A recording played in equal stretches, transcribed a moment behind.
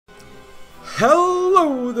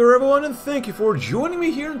Hello there everyone, and thank you for joining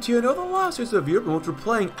me here in TNO, the last race of Europe in which we're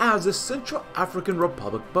playing as the Central African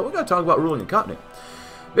Republic, but we're going to talk about ruling a continent.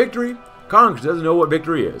 Victory? Congress doesn't know what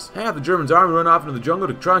victory is. Half the Germans' army run off into the jungle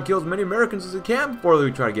to try and kill as many Americans as they can before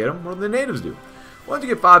they try to get them, more than the natives do. Once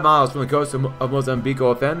you get 5 miles from the coast of Mozambique,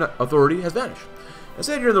 authority has vanished.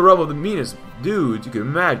 Instead, you're in the realm of the meanest dudes you could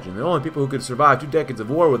imagine. The only people who could survive 2 decades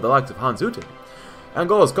of war were the likes of Hans Huten.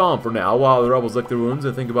 Angola's calm for now, while the rebels lick their wounds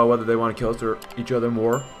and think about whether they want to kill each other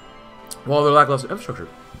more, while their lackluster infrastructure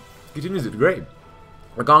continues to degrade.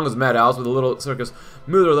 The Congo's madhouse with a little circus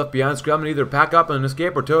moother left behind, screaming either pack up and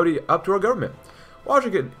escape or toady up to our government.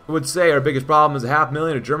 Washington would say our biggest problem is the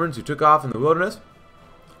 500,000 of Germans who took off in the wilderness,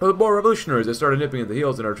 or the Boer revolutionaries that started nipping at the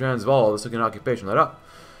heels in our Transvaal, the second occupation let up.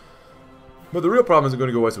 But the real problem isn't going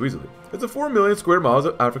to go away so easily. It's the 4 million square miles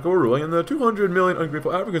of Africa we're ruling, and the 200 million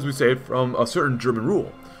ungrateful Africans we saved from a certain German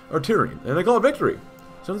rule, or tyranny, and they call it victory.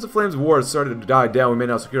 Since the flames of war has started to die down, we may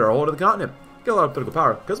now secure our hold of the continent. Get a lot of political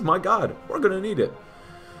power, because my god, we're going to need it.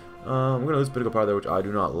 We're going to lose political power there, which I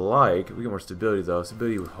do not like. We get more stability, though.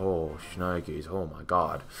 Stability, oh, shnikes, oh my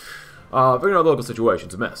god. Figuring out the local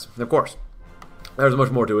situation's a mess. And of course, there's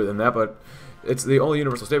much more to it than that, but it's the only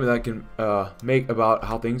universal statement that I can make about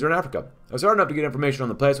how things are in Africa. I was hard enough to get information on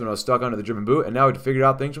the place when I was stuck under the German boot, and now we have to figure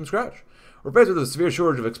out things from scratch. We're faced with a severe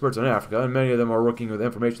shortage of experts on Africa, and many of them are working with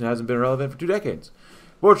information that hasn't been relevant for 2 decades.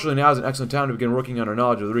 Fortunately, now is an excellent time to begin working on our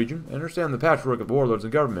knowledge of the region, and understand the patchwork of warlords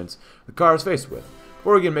and governments the CAR is faced with.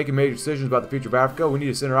 Before we begin making major decisions about the future of Africa, we need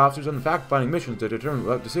to send our officers on the fact-finding missions to determine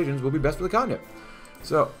what decisions will be best for the continent.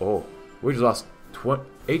 So, oh, we just lost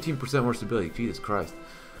 18% more stability, Jesus Christ.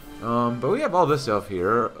 But we have all this stuff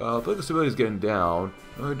here. Political stability is getting down.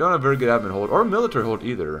 We don't have very good admin hold, or military hold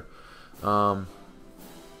either.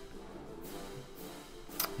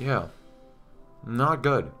 Yeah. Not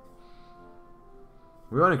good.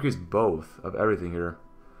 We want to increase both of everything here.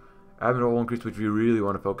 Admin hold will increase, which we really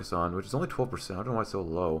want to focus on, which is only 12%. I don't know why it's so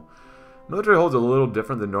low. Military hold's a little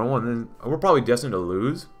different than normal, and then we're probably destined to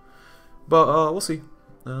lose. But, we'll see.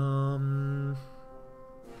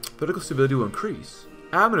 Political stability will increase.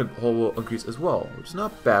 Admin hold will increase as well, which is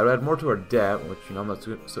not bad. We'll add more to our debt, which I'm not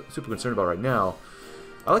super concerned about right now.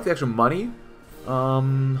 I like the extra money.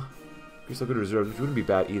 Increase liquid reserves, which wouldn't be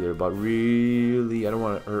bad either, but really, I don't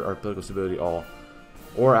want to hurt our political stability at all.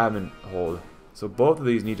 Or admin hold. So both of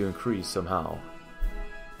these need to increase somehow.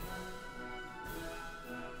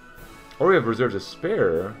 Or we have reserves to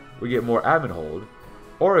spare, we get more admin hold.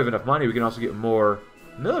 Or we have enough money, we can also get more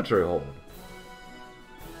military hold.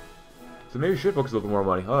 So maybe we should focus a little bit more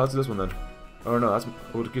money. Oh, that's this one then. Oh no, that's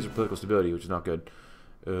will decrease our political stability, which is not good.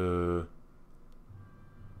 Admin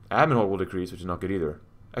hold will decrease, which is not good either.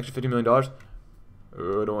 Extra $50 million. I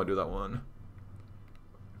don't want to do that one.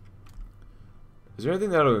 Is there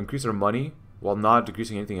anything that will increase our money while not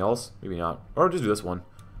decreasing anything else? Maybe not. Or just do this one.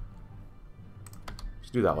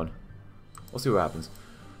 Just do that one. We'll see what happens.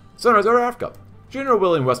 Sunrise over Africa. General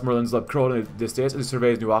William Westmoreland slept curled in his days as he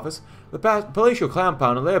surveyed his new office. The palatial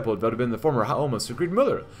compound in Leopold had been the former home of Sir Creed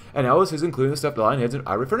Miller, and now was his, including the stuffed lion heads and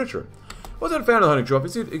ivory furniture. Wasn't a fan of the hunting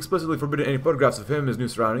trophies. He explicitly forbidden any photographs of him in his new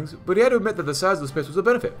surroundings, but he had to admit that the size of the space was a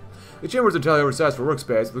benefit. The chamber was entirely oversized for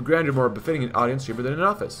workspace, with grandeur more befitting an audience chamber than an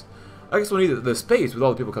office. I guess we'll need the space with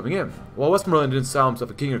all the people coming in. While Westmoreland didn't style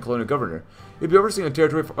himself a king or colonial governor, he'd be overseeing a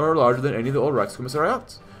territory far larger than any of the old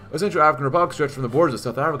Reichskommissariats. A Central African Republic stretched from the borders of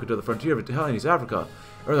South Africa to the frontier of Italian East Africa,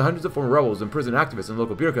 or the hundreds of former rebels, imprisoned activists, and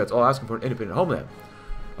local bureaucrats all asking for an independent homeland.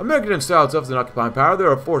 America didn't style itself as an occupying power. They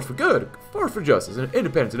were a force for good, a force for justice, and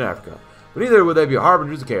independence in Africa. But neither would they be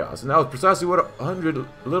harbingers of chaos, and that was precisely what 100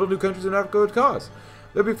 little new countries in Africa would cause.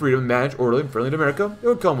 There'd be freedom, managed, orderly, and friendly to America. It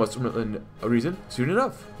would come Westmoreland a reason, soon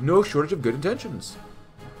enough. No shortage of good intentions.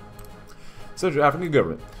 Central African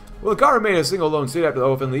government. Will the CAR remain a single lone state after the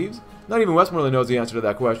OFN leaves? Not even Westmoreland knows the answer to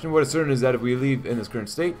that question. What is certain is that if we leave in this current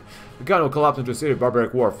state, the continent will collapse into a state of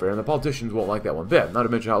barbaric warfare, and the politicians won't like that one bit, not to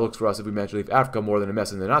mention how it looks for us if we manage to leave Africa more than a mess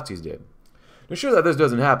than the Nazis did. To ensure that this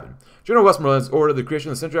doesn't happen, General Westmoreland has ordered the creation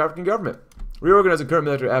of the Central African government. Reorganizing current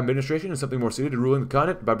military administration is something more suited to ruling the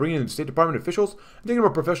continent by bringing in the State Department officials and taking a more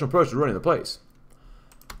professional approach to running the place.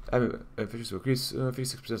 Admin efficiency will increase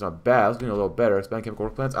 56% is not bad. It's getting a little better. Expand chemical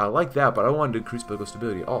work plants. I like that, but I don't want to decrease political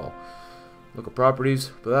stability at all. Local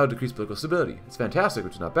properties, but that would decrease political stability. It's fantastic,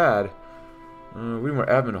 which is not bad. We need more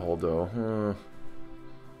admin hold, though.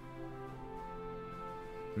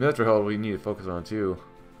 Military hold we need to focus on, too.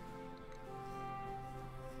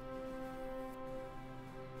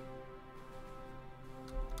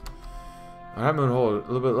 Admin hold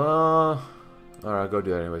a little bit. Alright, go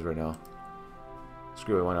do that anyways right now.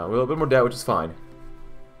 Screw it, why not? We have a little bit more debt, which is fine.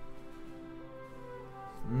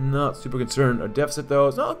 not super concerned. Our deficit, though,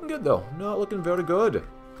 is not looking good, though. Not looking very good.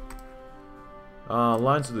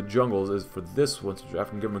 Alliance of the Jungles is for this one, Central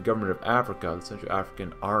African Government of Africa, the Central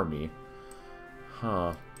African Army.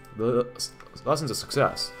 Huh. The lessons of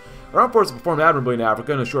success. Our armed forces performed admirably in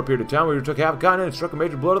Africa in a short period of time. We retook half a continent and struck a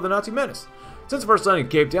major blow to the Nazi menace. Since the first landing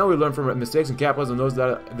in Cape Town, we learned from our mistakes and capitalized on those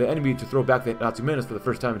that the enemy to throw back the Nazi menace for the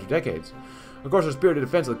first time in 2 decades. Of course, our spirited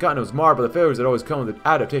defense of the continent was marred by the failures that always come with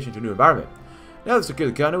adaptation to a new environment. Now to secure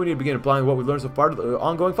the continent, we need to begin applying what we've learned so far to the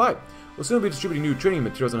ongoing fight. We'll soon be distributing new training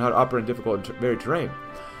materials on how to operate in difficult and varied terrain.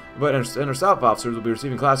 And our staff officers will be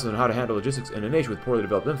receiving classes on how to handle logistics in a nation with poorly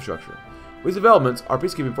developed infrastructure. With these developments, our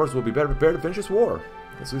peacekeeping forces will be better prepared to finish this war.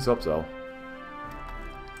 Let's at least hope so.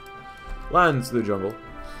 Lands to the jungle.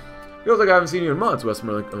 Feels like I haven't seen you in months,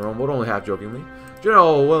 Westmoreland rumbled, only half jokingly.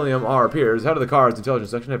 General William R. Pierce, head of the Cards Intelligence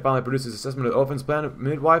Section, had finally produced his assessment of the Orphan's plan of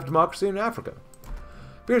midwife democracy in Africa.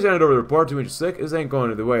 Pierce handed over the report, 2 inches thick. This ain't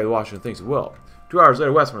going the way Washington thinks it will. 2 hours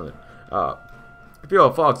later, Westmoreland. I feel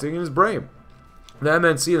a fog sitting in his brain. The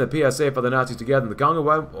MNC and the PSA fought the Nazis together in the Congo,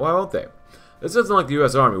 why won't they? This doesn't like the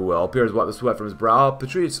U.S. Army will. Pierce wiped the sweat from his brow.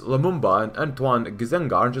 Patrice Lumumba and Antoine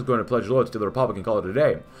Gizenga aren't just going to pledge loyalty to the Republican call it a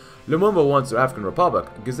day. Lumumba wants an African republic.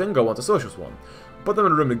 Gizenga wants a socialist one. Put them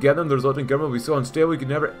in a room together, and the resulting government will be so unstable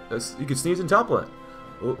you could sneeze and topple it.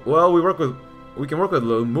 Well, we can work with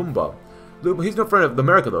Lumumba. He's no friend of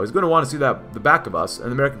America, though. He's going to want to see the back of us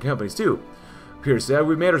and American companies too. Pierce said,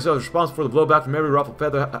 "We made ourselves responsible for the blowback from every ruffled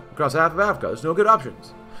feather across half of Africa. There's no good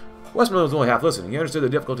options." Westmoreland was only half listening. He understood the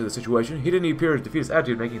difficulty of the situation. He didn't need Pierce to defeat his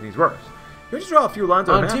attitude, making things worse. He just draw a few lines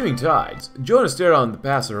on teeming tides. Jonas stared on the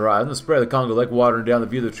passing horizon, the spray of the Congo Lake watering down the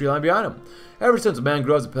view of the tree line behind him. Ever since the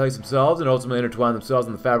mangroves have placed themselves and ultimately intertwined themselves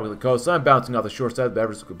in the fabric of the coastline, bouncing off the shore side that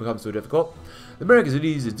ever become so difficult, the Americans had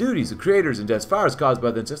eased the duties, the craters and dense fires caused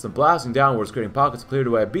by the incessant blasting downwards, creating pockets cleared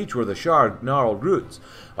away a beach where the charred, gnarled roots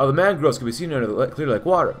of the mangroves could be seen under the clear lake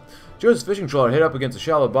water. Joe's fishing trawler hit up against the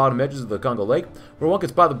shallow bottom edges of the Congo Lake, where one could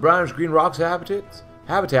spot the brownish-green rocks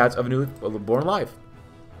habitats of a newly born life.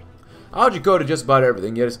 Algae coated just about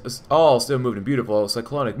everything, yet it's all still moved in beautiful,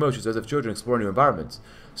 cyclonic motions as if children explore new environments.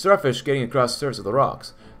 Starfish skating across the surface of the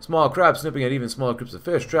rocks. Small crabs snipping at even smaller groups of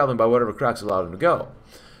fish, traveling by whatever cracks allowed them to go.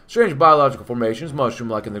 Strange biological formations,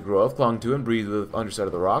 mushroom-like in the growth, clung to and breathed the underside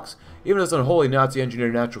of the rocks. Even this unholy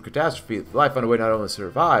Nazi-engineered natural catastrophe, life found a way not only to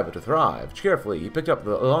survive, but to thrive. Carefully, he picked up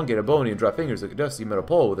the elongated, bony, and dry fingers of a dusty metal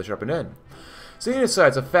pole with a sharpened end. Seeing his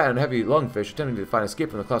sights, a fat and heavy lungfish attempting to find escape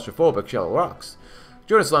from the claustrophobic shallow rocks.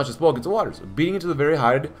 Jonas launched his pole against the waters, beating into the very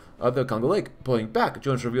height of the Congo Lake. Pulling back,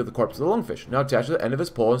 Jonas revealed the corpse of the lungfish, now attached to the end of his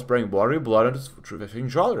pole and spraying watery blood onto his fishing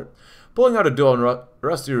trawler. Pulling out a dull and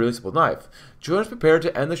rusty releasable knife, Jonas prepared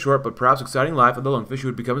to end the short but perhaps exciting life of the lungfish who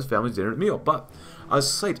would become his family's dinner meal. But a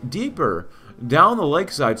sight deeper down the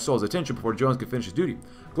lakeside stole his attention before Jonas could finish his duty.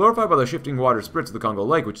 Glorified by the shifting water spirits of the Congo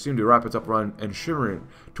Lake, which seemed to wrap its uprun and shimmering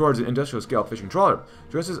towards an industrial-scale fishing trawler,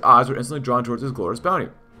 Jonas's eyes were instantly drawn towards his glorious bounty.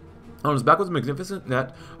 On his back was a magnificent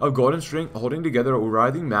net of golden string holding together a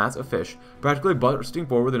writhing mass of fish, practically bursting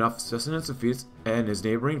forward with enough sustenance to feed and his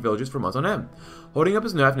neighboring villages for months on end. Holding up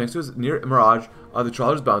his knife next to his near mirage of the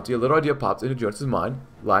trawler's bounty, a little idea popped into Jonas's mind.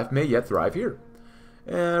 Life may yet thrive here.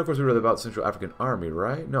 And of course we read about the Central African Army,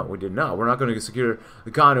 right? No, we did not. We're not going to secure the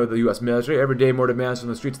continent with the U.S. military. Every day more demands from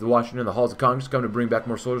the streets of Washington and the halls of Congress come to bring back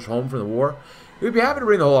more soldiers home from the war. We'd be happy to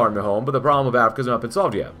bring the whole army home, but the problem of Africa has not been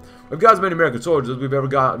solved yet. We've got as many American soldiers as we've ever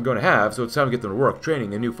going to have, so it's time to get them to work,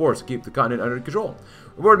 training a new force to keep the continent under control.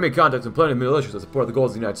 We've already made contacts with plenty of militias that support the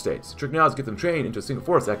goals of the United States. The trick now is to get them trained into a single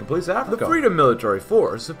force that can police Africa. The Freedom Military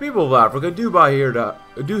Force. The people of Africa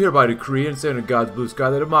do hereby decree and say under God's blue sky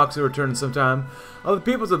that democracy returns sometime of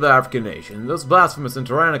the peoples of the African nation. This blasphemous and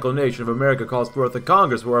tyrannical nation of America calls forth a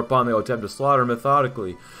Congress whereupon they will attempt to slaughter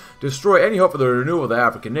methodically, destroy any hope for the renewal of the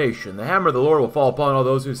African nation. The hammer of the Lord will fall upon all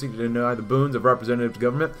those who seek to deny the boons of representative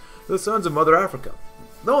government to the sons of Mother Africa.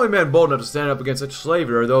 The only men bold enough to stand up against such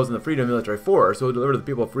slavery are those in the Freedom Military Force who will deliver to the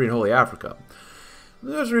people of free and holy Africa.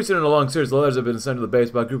 There's recent and a long series of letters have been sent to the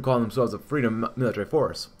base by a group calling themselves the Freedom Military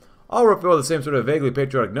Force. All reveal the same sort of vaguely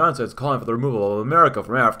patriotic nonsense, calling for the removal of America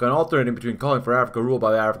from Africa and alternating between calling for Africa ruled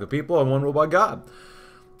by the African people and one ruled by God.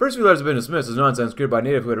 First few letters have been dismissed as nonsense created by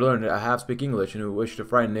native who had learned to half-speak English and who wished to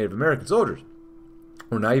frighten Native American soldiers,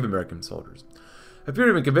 or naive American soldiers. A few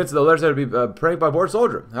have been convinced that the letters had to be pranked by a bored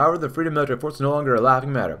soldier. However, the Freedom Military Force is no longer a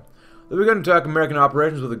laughing matter. They began to attack American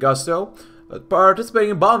operations with gusto,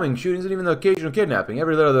 participating in bombing, shootings, and even the occasional kidnapping.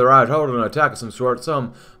 Every letter they arrived held an attack of some sort,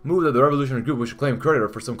 some move that the revolutionary group wished to claim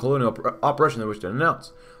credit for some colonial operation they wished to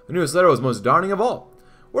announce. The newest letter was most darning of all.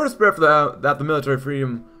 Word is spread that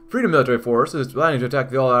the Freedom Military Force is planning to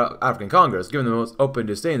attack the All-African Congress, given the most open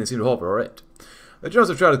disdain they seem to hold for it.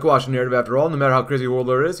 Joseph tried to quash the narrative after all. No matter how crazy a world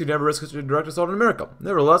leader is, he'd never risk a direct assault on America.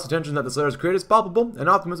 Nevertheless, the tension that the Slayer has created is palpable, and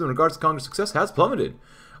optimism in regards to Congress' success has plummeted.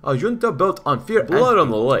 A junta built on fear, blood on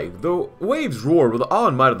the lake. The waves roared with the awe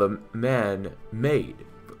and might of the man-made.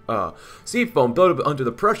 Sea foam built up under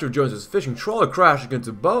the pressure of Jones's fishing trawler crashed against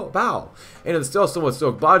a bow, and in the still somewhat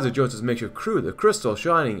soaked bodies of Jones's makeshift crew, the crystal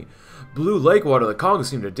shining blue lake water of the Congo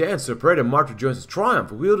seemed to dance to a parade and march of Jones's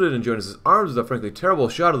triumph. Wielded in Jones's arms was a frankly terrible,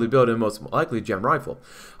 shoddily built and most likely jammed rifle,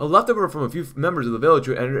 a leftover from a few members of the village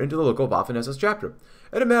who entered into the local Waffen-SS chapter.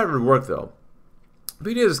 It didn't matter of work though.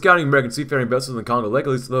 P.D. is scouting American seafaring vessels in the Congo Lake, at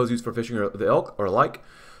least those used for fishing or the elk or alike,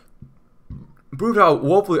 proved how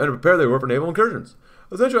woefully underprepared they were for naval incursions.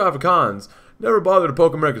 The Central Africans never bothered to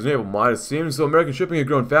poke America's naval might, it seemed, so American shipping had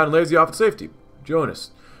grown fat and lazy off its safety.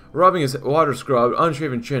 Jonas, rubbing his water-scrubbed,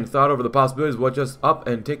 unshaven chin, thought over the possibilities of what just up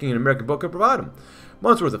and taking an American boat could provide him.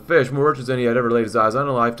 Months' worth of fish, more riches than he had ever laid his eyes on,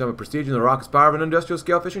 a lifetime of prestige in the raucous power of an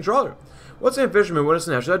industrial-scale fishing trawler. What same fisherman wouldn't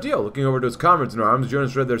snatch that deal? Looking over to his comrades in arms,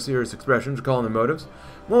 Jonas read their serious expressions, recalling their motives.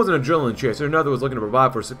 One was an adrenaline chaser, another was looking to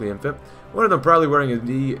provide for a sickly infant. One of them, proudly wearing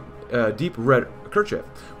a deep red kerchief,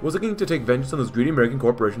 was looking to take vengeance on those greedy American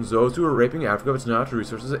corporations, those who were raping Africa of its natural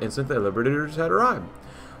resources the instant that liberators had arrived.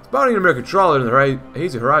 Spotting an American trawler in the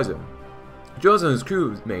hazy horizon, Jones and his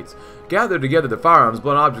crewmates gathered together their firearms,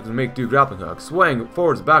 blunt objects, and make-do grappling hooks. Swaying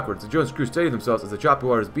forwards and backwards, the Jones crew steadied themselves as the choppy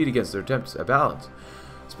waters beat against their attempts at balance.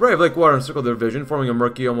 Spray of lake water encircled their vision, forming a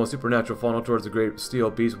murky, almost supernatural funnel towards the great steel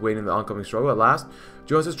beast waiting the oncoming struggle. At last,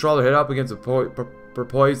 Jones's trawler hit up against the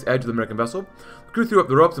poised edge of the American vessel. The crew threw up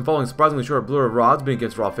the ropes, and following a surprisingly short blur of rods beating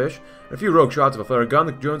against raw fish, and a few rogue shots of a flare gun,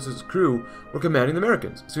 the Jones's crew were commanding the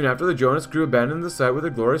Americans. Soon after, the Jonas crew abandoned the site with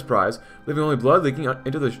their glorious prize, leaving only blood leaking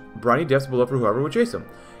into the briny depths below for whoever would chase them.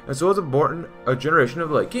 And so was born a generation of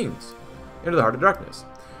the Lake Kings, into the heart of darkness.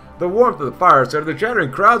 The warmth of the fire started the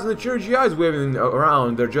chattering crowds, and the cheery GIs waving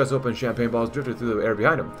around their just opened champagne bottles drifted through the air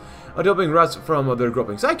behind them, until being wrested from their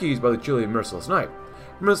groping psyches by the chilly and merciless night.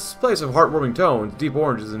 From this place of heartwarming tones, deep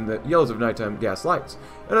oranges, and the yellows of nighttime gas lights,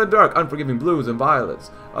 and the dark, unforgiving blues and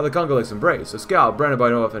violets of the Congo Lake's embrace, a scow branded by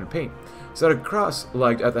no offended paint, sat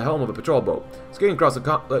cross-legged at the helm of the patrol boat, skating across the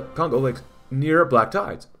Congo Lake near black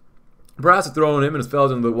tides. Brass had thrown him and his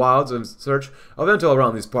fellows into the wilds in search of intel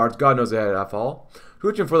around these parts. God knows they had after all.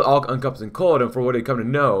 Hooching for the all-encompassing cold and for what he'd come to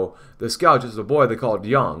know, the scout, just a boy they called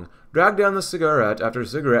Young, dragged down the cigarette after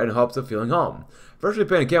cigarette in hopes of feeling home. Virtually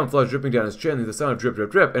painted camouflage dripping down his chin, the sound of drip,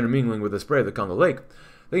 drip, drip, intermingling with the spray of the Congo Lake.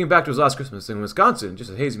 Thinking back to his last Christmas in Wisconsin,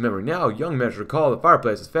 just a hazy memory now, Young managed to recall the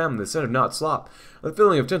fireplace, his family, the scent of not slop, and the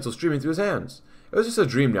feeling of tinsel streaming through his hands. It was just a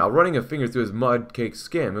dream now, running a finger through his mud-caked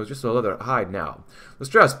skin. It was just a leather hide now. The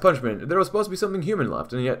stress, punishment, there was supposed to be something human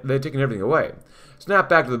left, and yet they had taken everything away. Snapped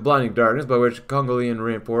back to the blinding darkness by which Congolian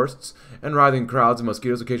reinforcements and writhing crowds of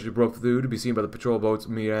mosquitoes occasionally broke through to be seen by the patrol boat's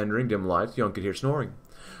meandering dim lights. Young could hear snoring.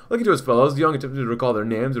 Looking to his fellows, Young attempted to recall their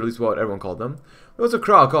names, or at least what everyone called them. There was a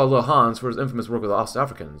crowd called Little Hans for his infamous work with the West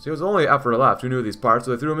Africans. He was the only after left who knew these parts,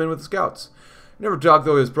 so they threw him in with the scouts. He never talked,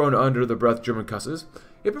 though he was prone to under-the-breath German cusses.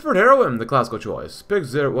 He preferred heroin, the classical choice.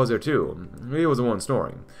 Pigs was there too. He was the one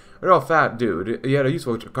snoring. A real fat dude. He had a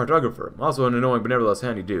useful cartographer. Also an annoying but nevertheless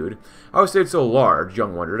handy dude. How he stayed so large,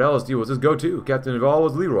 Young wondered. LSD was his go-to. Captain of all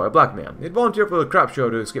was Leroy, a black man. He'd volunteered for the crap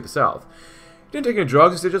show to escape the South. He didn't take any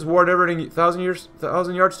drugs, he just wore a never-ending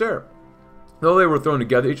thousand-yard stare. Though they were thrown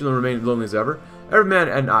together, each of them remained lonely as ever. Every man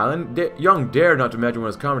at an island. Young dared not to imagine what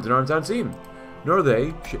his comrades in arms hadn't seen.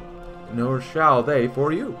 Nor shall they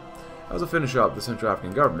for you. That was a finish up the Central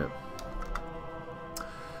African government.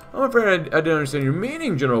 I'm afraid I didn't understand your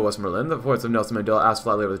meaning, General Westmoreland, the voice of Nelson Mandela asked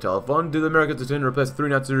flatly over the telephone. Did the Americans intend to replace 3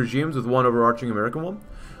 Nazi regimes with one overarching American one?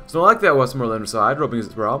 It's not like that, Westmoreland sighed, rubbing his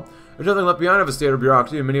brow. There's nothing left behind of a state of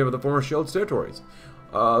bureaucracy in many of the former shield territories.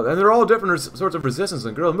 And they're all different sorts of resistance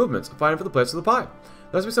and guerrilla movements, fighting for the place of the pie.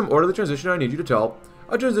 There must be some orderly transition I need you to tell.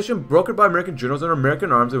 A transition brokered by American generals under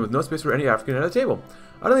American arms and with no space for any African at a table.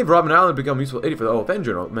 I don't leave Robben Island to become a useful idiot for the OFN,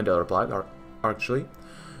 General, Mandela replied, archly.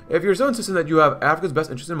 If you're so insistent that you have Africa's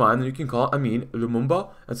best interest in mind, then you can call Amin, Lumumba,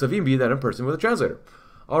 and Savimbi that in person with a translator.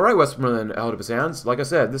 Alright, Westmoreland held up his hands. Like I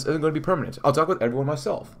said, this isn't going to be permanent. I'll talk with everyone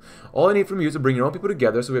myself. All I need from you is to bring your own people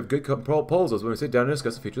together so we have good proposals when we sit down and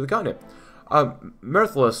discuss the future of the continent.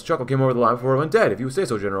 Mirthless chuckle came over the line before it went dead. If you would say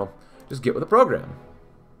so, General. Just get with the program.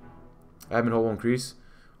 Admin hole will increase.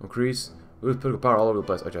 Lose political power all over the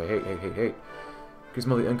place, which I hate. Increase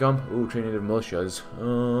monthly income. Ooh, training native militias.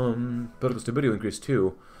 Political stability will increase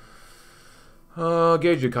too.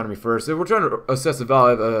 Gauge the economy first. If we're trying to assess the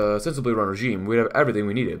value of a sensibly run regime, we'd have everything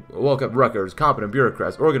we needed. Well-kept records, competent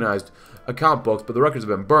bureaucrats, organized account books, but the records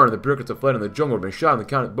have been burned, the bureaucrats have fled, and the jungle have been shot, and the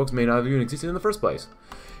account books may not have even existed in the first place.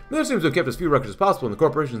 Miller seems to have kept as few records as possible in the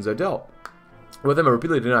corporations that dealt with him, and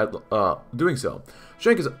repeatedly denied doing so.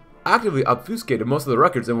 Schenck has actively obfuscated most of the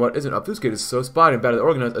records, and what isn't obfuscated is so spotty and badly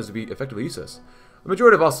organized as to be effectively useless. The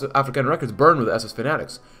majority of all African records burned with the SS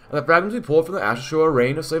fanatics, and the fragments we pulled from the ashes show a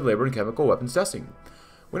reign of slave labor and chemical weapons testing.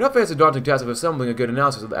 We now face the daunting task of assembling a good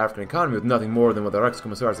analysis of the African economy with nothing more than what the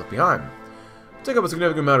Rex-Commissars left behind. It'll take up a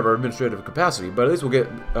significant amount of our administrative capacity, but at least we'll be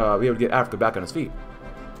able to get Africa back on its feet.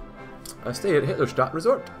 A stay at Hitlerstadt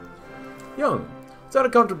Resort. Young sat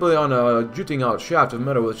comfortably on a jutting out shaft of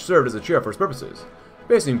metal which served as a chair for his purposes.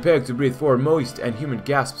 Facing pegs to breathe forward moist and humid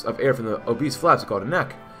gasps of air from the obese flaps he called a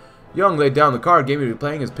neck. Young laid down the card game he was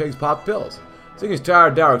playing as Pigs popped pills. Seeing his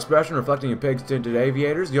tired, dour expression reflecting in Pig's tinted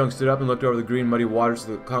aviators, Young stood up and looked over the green, muddy waters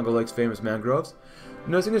of the Congo Lake's famous mangroves.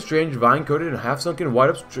 Noticing a strange, vine-coated and half-sunken white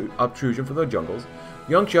obtrusion from the jungles,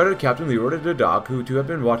 Young shouted at Captain Leroy and the dog, who too had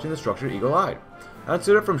been watching the structure eagle-eyed, and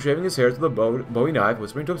stood up from shaving his hair with a bowie knife,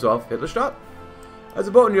 whispering to himself, Hitlerstadt? As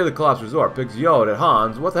the boat neared the collapsed resort, Pigs yelled at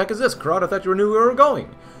Hans, "What the heck is this, crowd? I thought you knew where we were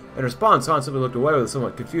going." In response, Hans simply looked away with a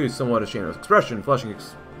somewhat confused, somewhat ashamed expression, flesh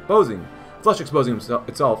exposing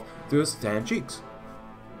itself through his tanned cheeks.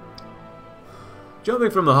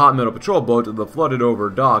 Jumping from the hot metal patrol boat to the flooded-over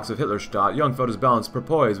docks of Hitlerstadt, Young felt his balance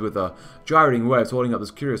poised with the gyrating waves holding up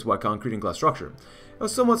this curious white concrete and glass structure. It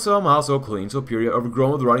was somehow so clean, so pure, yet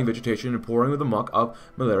overgrown with rotting vegetation and pouring with the muck of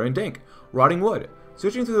malaria and dank. Rotting wood.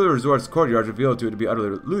 Searching through the resort's courtyards revealed to it to be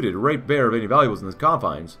utterly looted, raped bare of any valuables in its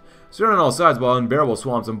confines. Surrounded on all sides by unbearable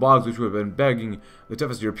swamps and bogs which would have been begging the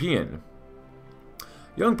toughest European.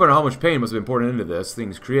 Young pondered how much pain must have been poured into this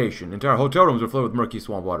thing's creation. Entire hotel rooms were filled with murky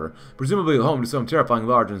swamp water, presumably the home to some terrifying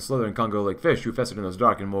large and slithering Congo Lake fish who festered in those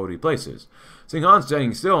dark and moldy places. Seeing Hans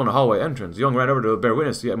standing still in a hallway entrance, Young ran over to bear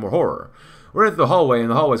witness to yet more horror. Running through the hallway, and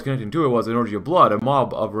the hallways connecting to it was an orgy of blood, a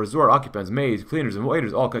mob of resort occupants, maids, cleaners, and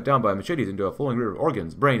waiters, all cut down by machetes into a flowing river of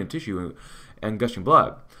organs, brain, and tissue, and gushing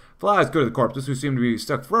blood. Flies go to the corpses, who seemed to be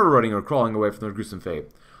stuck forever running or crawling away from their gruesome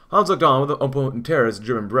fate. Hans looked on with impotent terror as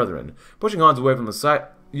German brethren. Pushing Hans away from the sight,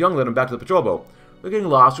 Young led him back to the patrol boat. Looking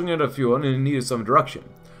lost, running out of fuel, and in need of some direction.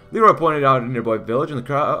 Leroy pointed out a nearby village, and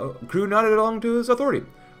the crew nodded along to his authority.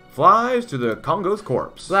 Flies to the Congo's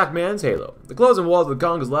corpse. Black Man's Halo. The closing walls of the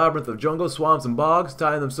Congo's labyrinth of jungles, swamps, and bogs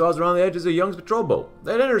tying themselves around the edges of Young's patrol boat.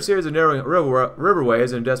 They had entered a series of narrowing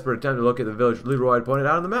riverways in a desperate attempt to locate the village Leroy had pointed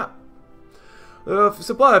out on the map. The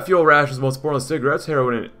supply of fuel rations, most importantly cigarettes,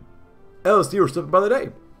 heroin, and LSD were slipping by the day.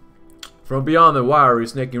 From beyond the wiry,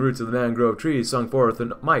 snaking roots of the mangrove trees sung forth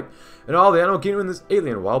in might, and all the animal kingdom in this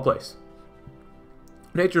alien wild place.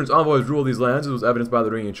 Nature's envoys ruled these lands, as was evidenced by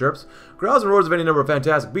the ringing chirps, growls, and roars of any number of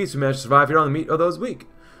fantastic beasts who managed to survive here on the meat of the weak.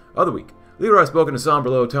 Leroy spoke in a somber,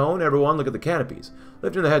 low tone. Everyone look at the canopies.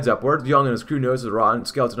 Lifting their heads upwards, Young and his crew noticed the rotten,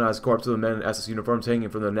 skeletonized corpses of the men in SS uniforms hanging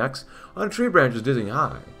from their necks on tree branches dizzying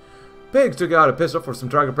high. Pigs took out a pistol for some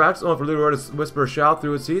target practice, only for Leroy to whisper a shout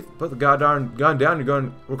through his teeth. Put the goddamn gun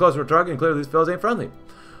down, we're close to a target, and clearly these fellas ain't friendly.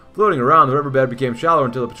 Floating around, the riverbed became shallower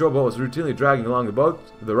until the patrol boat was routinely dragging along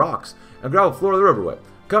the rocks and gravel floor of the riverway.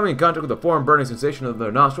 Coming in contact with the foreign burning sensation of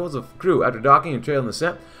their nostrils, the crew, after docking and trailing the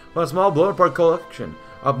scent, found a small blown-apart collection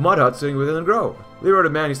of mud huts sitting within the grove. Leroy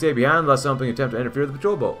demanded he stay behind, lest something attempt to interfere with the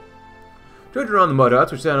patrol boat. Turning around the mud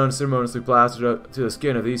huts, which sat unceremoniously plastered to the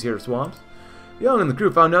skin of these here swamps, Young and the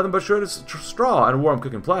crew found nothing but shredded straw and a warm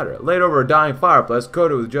cooking platter, laid over a dying fireplace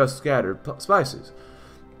coated with just scattered spices.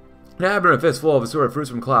 Nabbing a fistful of assorted fruits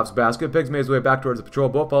from a collapsed basket, Pigs made his way back towards the patrol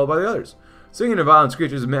boat, followed by the others. Singing and violent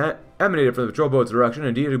screeches emanated from the patrol boat's direction,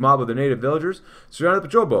 and indeed a mob of the native villagers surrounded the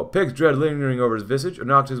patrol boat. Pig's dread lingering over his visage,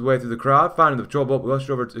 knocked his way through the crowd, finding the patrol boat rushed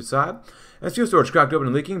over to its side. As fuel storage cracked open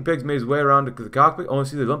and leaking, Pigs made his way around to the cockpit, only to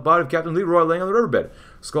see the limp body of Captain Leroy laying on the riverbed,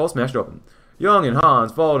 skull smashed open. Young and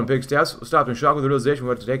Hans followed in Pig's steps, stopped in shock with the realization of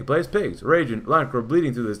what had taken place. Pigs, rage and languor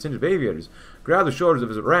bleeding through the tinted aviators, grabbed the shoulders of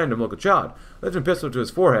his random local child, lifting a pistol to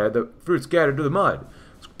his forehead, the fruit scattered to the mud.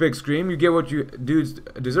 Pig screamed, "You get what you dudes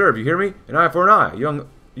deserve, you hear me? An eye for an eye." Young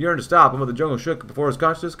yearned to stop him, but the jungle shook before his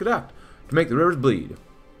consciousness could act, to make the rivers bleed.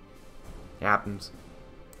 Happens.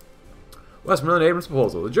 Westmoreland Abrams'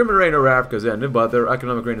 proposal. The German reign over Africa has ended, but their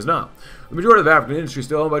economic reign is not. The majority of African industry is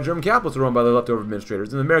still owned by German capitalists run by the leftover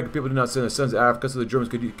administrators, and the American people did not send their sons to Africa so the Germans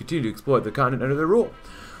could continue to exploit the continent under their rule.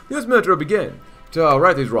 The U.S. military will begin to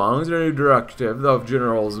right these wrongs, and a new directive of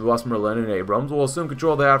Generals Westmoreland and Abrams will assume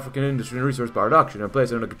control of the African industry and resource production and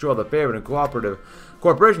place it under control of the favored and cooperative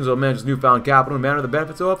corporations that will manage this newfound capital and manage the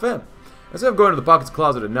benefits of OFN. Instead of going to the pockets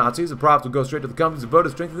closet of Nazis, the profits will go straight to the companies that voted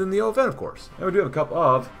to strengthen the OFN, of course. And we do have a cup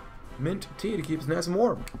of mint tea to keep us nice and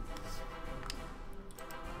warm.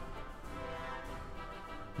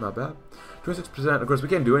 Not bad. 26%. Of course, we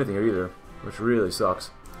can't do anything here either, which really sucks.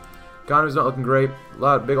 Economy's not looking great. A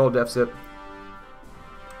lot of big old deficit.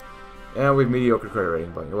 And we have mediocre credit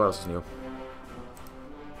rating, but what else is new?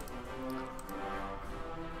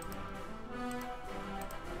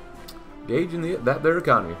 Gauge in their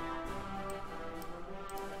economy.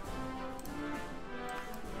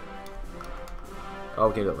 Oh,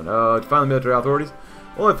 we can't do that one. Define the military authorities.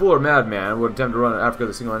 Only a fool or madman would attempt to run Africa as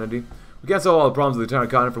a single entity. We can't solve all the problems of the entire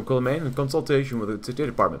continent from Quilomane in consultation with the State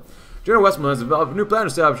Department. General Westmoreland has developed a new plan to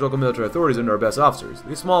establish local military authorities under our best officers.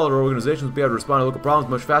 These smaller organizations will be able to respond to local problems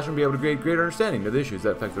much faster and be able to create greater understanding of the issues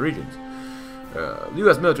that affect the regions. The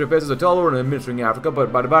U.S. military faces a tall order in administering Africa,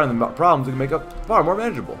 but by dividing the problems, we can make it far more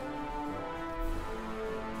manageable.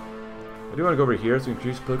 I do want to go over here to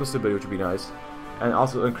increase political stability, which would be nice, and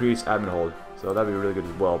also increase admin hold. So that'd be really good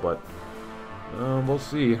as well, but we'll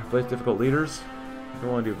see. Replace difficult leaders. I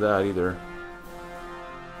don't want to do that either.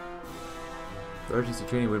 Urgency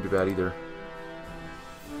training wouldn't be bad either.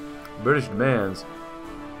 British demands.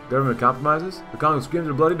 Government compromises. The Congo skins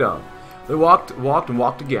are bloody down. They walked, and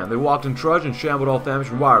walked again. They walked and trudged and shambled all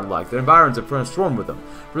famished and wired-like. Their environs have transformed with them.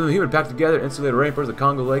 From the human packed together, insulated rainforests of the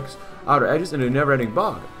Congo Lake's outer edges into a never-ending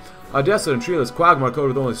bog. A desolate and treeless quagmire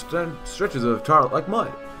coated with only stretches of tar-like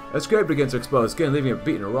mud. It scraped against their exposed skin, leaving it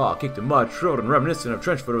beaten and raw, caked in mud, shriveled and reminiscent of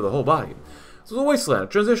trench foot over the whole body. This was a wasteland, a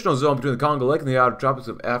transitional zone between the Congo Lake and the outer tropics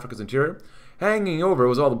of Africa's interior. Hanging over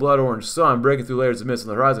was all the blood-orange sun, breaking through layers of mist on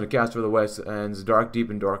the horizon to cast over the wasteland's dark,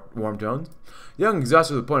 deep, and dark, warm tones. Young,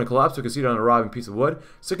 exhausted to the point of collapse, took a seat on a rotting piece of wood,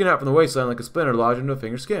 sticking out from the wasteland like a splinter lodged into a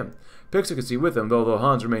finger's skin. Pix took a seat with him, though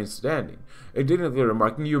Hans remained standing, indignantly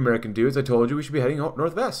remarking, "You American dudes, I told you we should be heading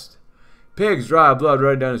northwest." Pig's dry blood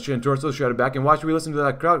running down his chin and torso, shouted back, "And why should we listen to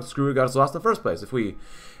that crowd screw who got us lost in the first place? If we'd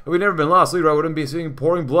never been lost, Leroy wouldn't be sitting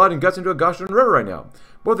pouring blood and guts into a gosh darn river right now."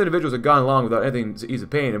 Both individuals had gone along without anything to ease the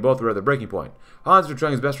pain, and both were at their breaking point. Hans was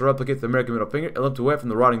trying his best to replicate the American middle finger and limped away from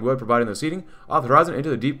the rotting wood, providing the seating off the horizon into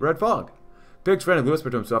the deep red fog. Pig's frantically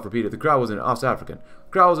whispered to himself, repeated, "The crowd was an South African.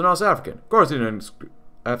 The crowd was an South African. Of course he didn't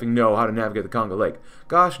effing know how to navigate the Congo Lake.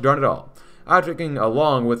 Gosh darn it all." After taking a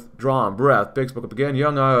long, withdrawn breath, Pig spoke up again.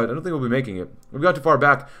 "Young, I don't think we'll be making it. We've got too far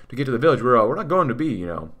back to get to the village. We're not going to be, you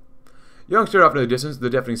know." Young stared off into the distance, the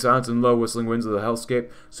deafening silence and low whistling winds of the hellscape,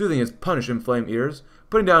 soothing his punish-inflamed ears.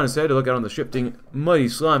 Putting down his head to look out on the shifting, muddy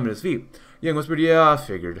slime at his feet, Young whispered, "Yeah, I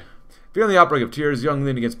figured." Feeling the outbreak of tears, Young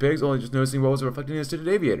leaned against Pig's, only just noticing what was reflecting in his tinted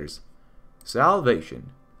aviators. Salvation.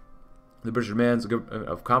 The British demands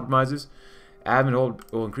of compromises. Admin hold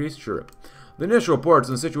will increase? Sure. The initial reports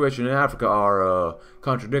on the situation in Africa are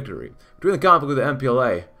contradictory. Between the conflict with the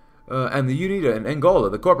MPLA and the UNITA in Angola,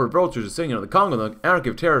 the corporate vultures are sitting on the Congo, and the anarchy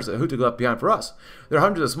of terrorists that Hutu left behind for us. There are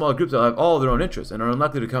hundreds of small groups that have all of their own interests and are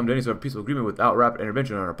unlikely to come to any sort of peaceful agreement without rapid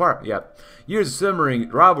intervention on our part. Yet, years of simmering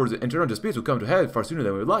rivalries and internal disputes will come to a head far sooner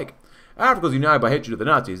than we would like. Africa is united by hatred of the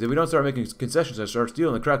Nazis. If we don't start making concessions and start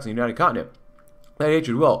stealing the cracks in the United Continent, that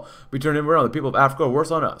hatred will be turned around. The people of Africa are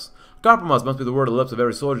worse on us. Compromise must be the word of the lips of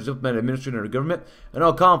every soldier, diplomat, administrator, and government, and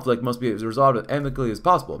all conflict must be resolved as amicably as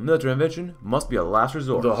possible. Military intervention must be a last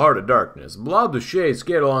resort. The heart of darkness. Blob the shade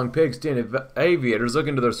skated along Pig's tinted aviators,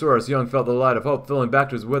 looking to their source. Young felt the light of hope filling back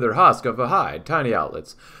to his withered husk of a hide, tiny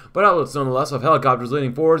outlets. But outlets nonetheless of helicopters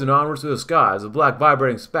leaning forwards and onwards through the skies. A black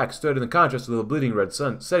vibrating speck stood in the contrast to the bleeding red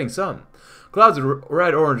setting sun. Clouds of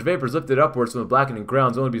red-orange vapors lifted upwards from the blackening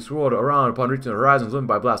grounds, only to be swirled around upon reaching the horizons limned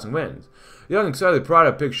by blasting winds. Young excitedly pried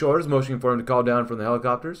up Pig's shoulders, motioning for him to call down from the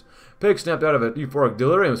helicopters. Pig snapped out of a euphoric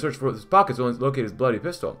delirium and searched for his pockets, only to locate his bloody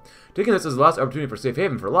pistol. Taking this as the last opportunity for safe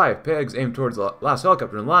haven for life, Pig aimed towards the last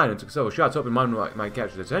helicopter in line and took several shots, hoping one might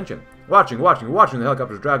catch his attention. Watching the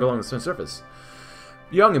helicopters drag along the sun's surface.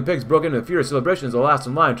 Young and Pigs broke into a furious celebration as the last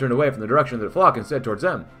in line turned away from the direction of the flock and instead towards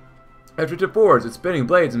them. After it tipped forwards, its spinning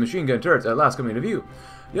blades and machine gun turrets at last coming into view.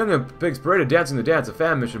 Young and Pigs paraded dancing the dance of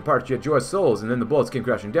famished and parched yet joyous souls, and then the bullets came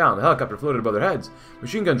crashing down. The helicopter floated above their heads,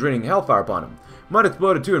 machine guns raining hellfire upon them. Mud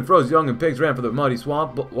exploded to and froze. Young and Pigs ran for the muddy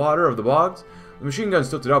swamp water of the bogs. The machine guns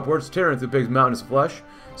tilted upwards, tearing through Pig's mountainous flesh,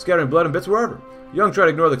 scattering blood and bits wherever. Young tried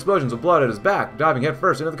to ignore the explosions of blood at his back, diving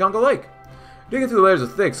headfirst into the Congo Lake. Digging through the layers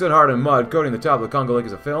of thick, sun-hardened mud coating the top of the Congo Lake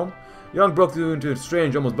as a film, Young broke through into a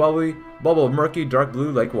strange, almost bubbly bubble of murky, dark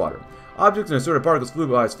blue lake water. Objects and assorted particles flew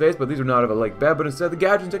by his face, but these were not of a lake bed, but instead the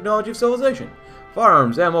gadgets and technology of civilization.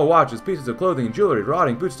 Firearms, ammo, watches, pieces of clothing and jewelry,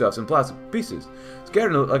 rotting foodstuffs, and plastic pieces,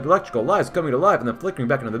 scattered like electrical lights coming to life and then flickering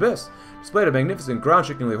back into the abyss, displayed a magnificent,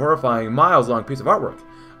 ground-shakingly horrifying, miles-long piece of artwork.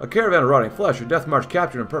 A caravan of rotting flesh, a death march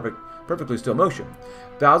captured in perfectly still motion.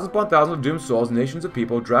 Thousands upon thousands of doomed souls, nations of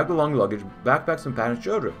people, dragged along luggage, backpacks, and patched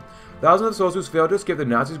children. Thousands of souls who failed to escape the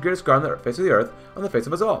Nazis' greatest scar on the face of the earth, on the face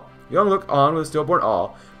of us all. Young looked on with a stillborn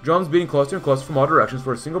awe, drums beating closer and closer from all directions,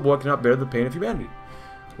 for a single boy cannot bear the pain of humanity.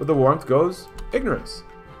 with the warmth goes ignorance.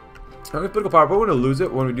 Now, political power, but we're going to lose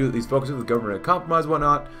it when we do these focuses with government compromise and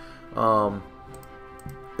whatnot. Then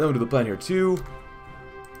we'll do the plan here too.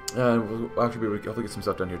 And we'll actually be able to hopefully get some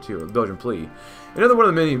stuff done here too. The Belgian plea. Another one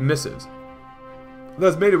of the many missives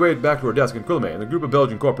that's made its way back to our desk in Quillemay, and the group of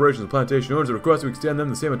Belgian corporations and plantation owners have requested we extend them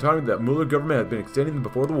the same autonomy that Muller government had been extending them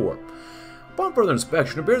before the war. Upon further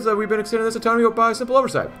inspection, it appears that we've been extending this autonomy by simple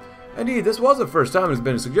oversight. Indeed, this was the first time it has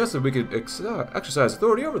been suggested we could exercise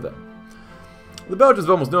authority over them. The Belgians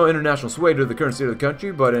have almost no international sway due to the current state of the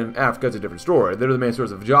country, but in Africa it's a different story. They're the main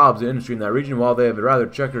source of jobs and industry in that region. While they have a rather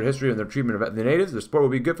checkered history in their treatment of the natives, their support will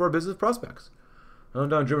be good for our business prospects. Hunt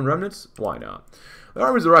down German remnants? Why not? The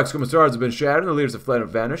armies of the Reichskommissars have been shattered and the leaders have fled and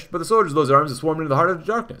vanished, but the soldiers of those armies have swarmed into the heart of the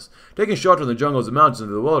darkness, taking shelter in the jungles and mountains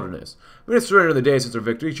into the wilderness. Many have surrendered in the days since their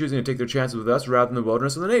victory, choosing to take their chances with us rather than the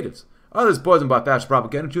wilderness of the natives. Others, poisoned by fascist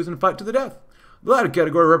propaganda, choosing to fight to the death. The latter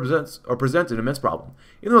category presents an immense problem.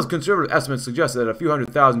 Even those conservative estimates suggest that a few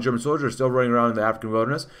 100,000 German soldiers are still running around in the African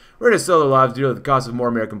wilderness, ready to sell their lives dearly at the cost of more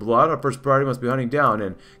American blood. Our first priority must be hunting down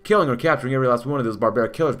and killing or capturing every last one of those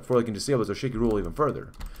barbaric killers before they can disable their shaky rule even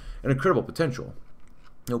further. An incredible potential.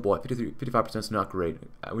 Oh boy, 55% is not great.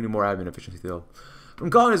 We need more admin efficiency though. From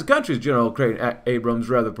colonies to countries, General Creighton Abrams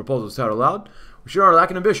read the proposals out aloud. We sure are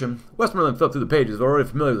lacking ambition. Westmoreland flipped through the pages, already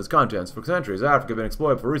familiar with its contents. For centuries, Africa has been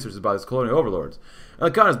exploited for resources by its colonial overlords, and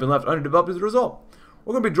the continent has been left underdeveloped as a result.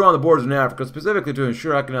 We're going to be drawing the borders in Africa specifically to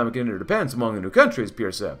ensure economic interdependence among the new countries,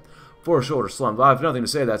 Pierce said. Four shoulders slumped. I have nothing to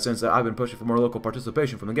say that since I've been pushing for more local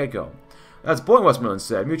participation from the get-go. That's the point, Westmoreland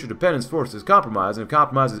said. Mutual dependence forces compromise, and if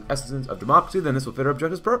compromise is the essence of democracy, then this will fit our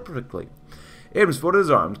objectives perfectly. Abrams folded his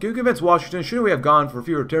arms. Can you convince Washington, shouldn't we have gone for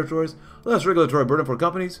fewer territories, less regulatory burden for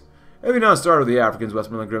companies? Maybe not start with the Africans,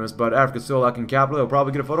 Westmoreland grimaced, but Africa's still lacking capital, they'll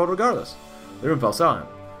probably get a foothold regardless. The room fell silent.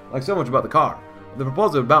 Like so much about the car. The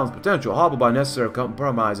proposal of balanced potential, hobbled by necessary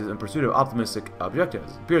compromises in pursuit of optimistic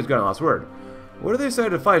objectives. Pierce got a last word. What if they decided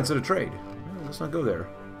to fight instead of trade? Well, let's not go there.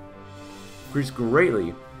 Increased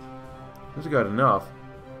greatly. Once we got enough.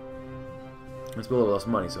 Let's build a little less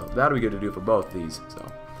money, so that'll be good to do for both these.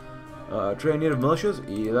 So, train native militias?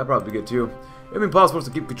 Yeah, that'd probably be good too. It would be impossible for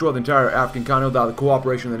us to keep control of the entire African continent without the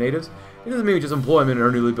cooperation of the natives. It doesn't mean just employment in our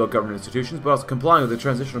newly built government institutions, but also complying with the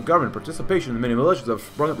transitional government, participation in the many militias that have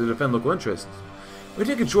sprung up to defend local interests. We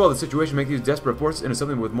take control of the situation and make these desperate forces into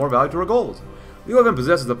something with more value to our goals. The OFM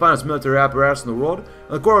possesses the finest military apparatus in the world,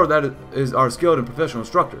 and the core of that is our skilled and professional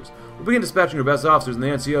instructors. We'll begin dispatching our best officers and the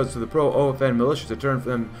NCOs to the pro-OFN militias to turn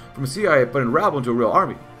them from a CIA putting rabble into a real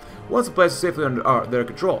army. Once the place is safely under their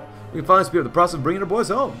control, we can finally speed up the process of bringing our boys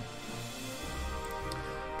home.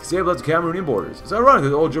 Save up the Cameroonian borders. It's ironic that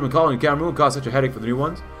the old German colony in Cameroon caused such a headache for the new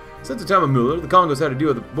ones. Since the time of Muller, the Congos had to deal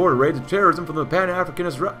with the border raids and terrorism from the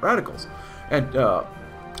Pan-Africanist radicals, and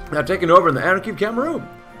have taken over in the anarchy of Cameroon.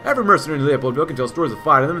 Every mercenary in Leopoldville can tell stories of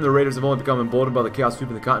fighting them, and the raiders have only become emboldened by the chaos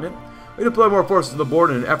sweeping the continent. We deploy more forces to the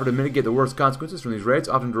border in an effort to mitigate the worst consequences from these raids,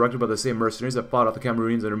 often directed by the same mercenaries that fought off the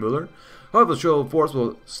Cameroonians under Muller. However, the show of force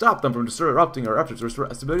will stop them from disrupting our efforts to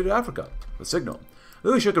restore stability to Africa. The signal.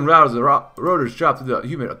 Louis shook and rattled as the rotors chopped through the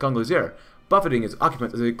humid Congolese air, buffeting its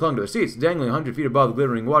occupants as they clung to their seats, dangling 100 feet above the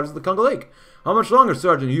glittering waters of the Congo Lake. How much longer,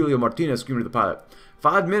 Sergeant Julio Martinez screamed to the pilot.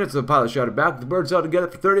 5 minutes, the pilot shouted back. The birds held together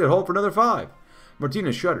for 30 and hold for another 5.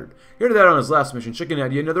 Martinez shuddered. He heard that on his last mission, chicken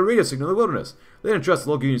at yet another radio signal in the wilderness. They didn't trust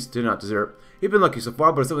the local units to not desert. He'd been lucky so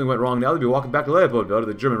far, but if something went wrong now, they'd be walking back to Leopoldville to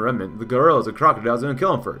the German remnant, the guerrillas and crocodiles, and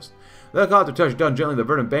kill him first. The helicopter touched down gently on the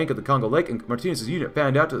verdant bank of the Congo Lake, and Martinez's unit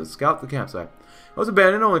fanned out to scout the campsite. It was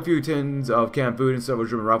abandoned, only a few tins of canned food and several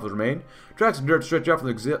German rifles remained. Tracks of dirt stretched out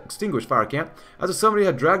from the extinguished fire camp, as if somebody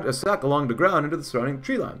had dragged a sack along the ground into the surrounding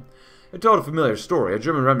tree line. It told a familiar story, a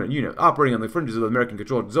German remnant unit operating on the fringes of the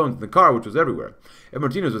American-controlled zones in the car, which was everywhere. If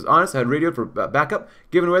Martinez was honest, had radioed for backup,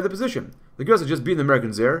 giving away the position. The girls had just beaten the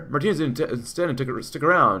Americans there. Martinez didn't instead stick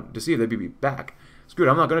around to see if they'd be back. Screw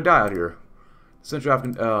it, I'm not going to die out here. Central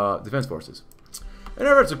African Defense Forces. In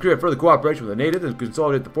efforts to create further cooperation with the natives and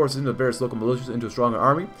consolidate the forces into the various local militias into a stronger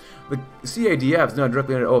army, the CADF is not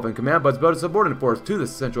directly under OFN command, but it's built a subordinate force to the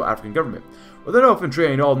Central African government. With an OFN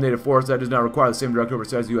trained all native force that does not require the same direct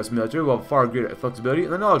oversight as the U.S. military, will have far greater flexibility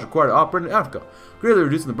and the knowledge required to operate in Africa, greatly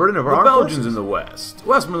reducing the burden of our Belgians in the West.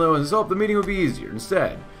 Westmoreland was hoped the meeting would be easier.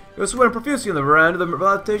 Instead, he was sweating profusely on the veranda of the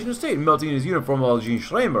Plantation Estate, melting in his uniform while Jean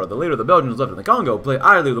Schremer, the leader of the Belgians left in the Congo, played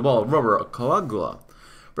idly with a ball of rubber Caligula.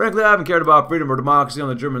 Frankly, I haven't cared about freedom or democracy on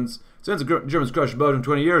the Germans since the Germans crushed Belgium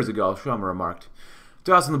 20 years ago, Schremer remarked.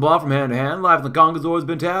 Tossing the ball from hand to hand, life in the Congo has always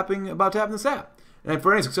been about tapping the sap. And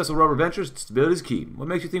for any successful rubber ventures, stability is key. What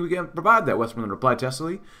makes you think we can provide that? Westmoreland replied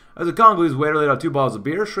testily. As the Congolese waiter laid out 2 bottles of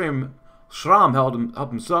beer, Schramm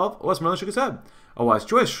helped himself. Westmoreland shook his head. A wise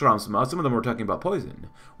choice, Shram smiled. Some of them were talking about poison.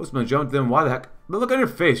 Westmoreland jumped. Then why the heck? The look on your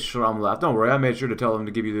face, Shram laughed. Don't worry, I made sure to tell them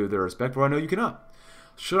to give you their respect, for I know you cannot.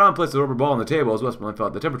 Shram placed the rubber ball on the table as Westmoreland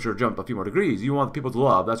felt the temperature jump a few more degrees. You want the people to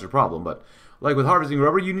love, that's your problem, but like with harvesting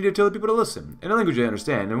rubber, you need to tell the people to listen. In a language they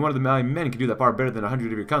understand, and one of the men can do that far better than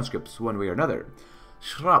 100 of your conscripts, one way or another.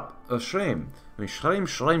 Shame.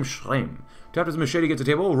 Tapped his machete against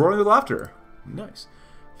the table, roaring with laughter. Nice.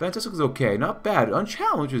 Fantastic is okay, not bad.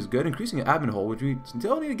 Unchallenged is good, increasing an admin hole, which we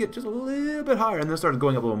still need to get just a little bit higher, and then start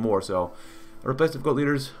going up a little more, so replace difficult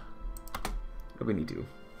leaders if we need to.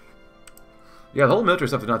 Yeah, the whole military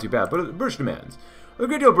stuff is not too bad, but British demands. A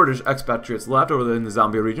great deal of British expatriates left over in the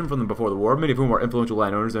Zambia region from before the war, many of whom were influential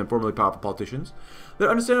landowners and formerly powerful politicians. They're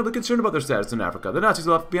understandably concerned about their status in Africa. The Nazis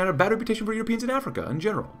left behind a bad reputation for Europeans in Africa in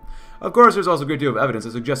general. Of course, there's also a great deal of evidence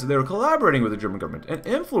that suggests that they were collaborating with the German government, an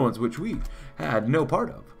influence which we had no part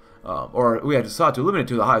of, or we had sought to eliminate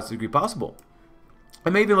to the highest degree possible.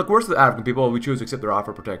 It may even look worse to the African people if we choose to accept their offer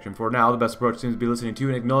of protection. For now, the best approach seems to be listening to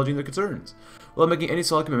and acknowledging their concerns, without making any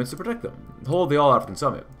solid commitments to protect them. Hold the All-African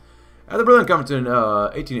Summit. At the Berlin Conference in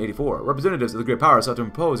 1884, representatives of the great powers sought to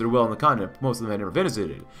impose their will on the continent most of them had never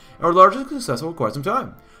visited, and were largely successful for quite some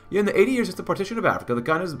time. Yet in the 80 years since the partition of Africa, the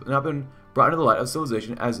continent has not been brought into the light of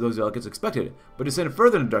civilization as those delegates expected, but descended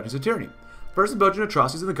further into darkness and tyranny. First the Belgian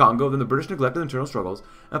atrocities in the Congo, then the British neglect of internal struggles,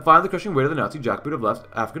 and finally the crushing weight of the Nazi jackboot have left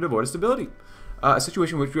Africa devoid of stability. A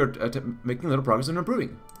situation in which we are making little progress and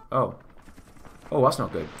improving. Oh, that's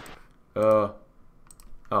not good. Oh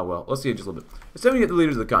well, let's see it just a little bit. It's time to get the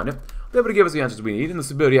leaders of the continent. They're able to give us the answers we need, and the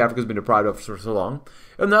stability Africa has been deprived of for so long.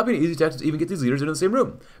 It will not be an easy task to even get these leaders into the same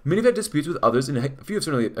room. Many have had disputes with others, and a few have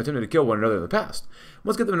certainly attempted to kill one another in the past. We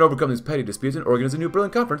must get them to overcome these petty disputes and organize a new Berlin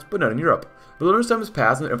Conference, but not in Europe. The learner's time has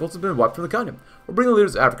passed, and their influence has been wiped from the continent. We'll bring the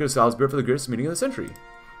leaders of Africa to Salisbury for the greatest meeting of the century.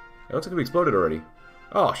 It looks like we exploded already.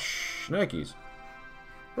 Oh, shnikes.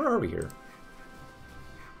 Where are we here?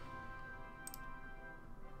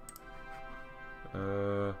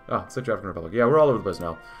 Central African Republic. Yeah, we're all over the place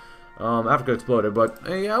now. Africa exploded, but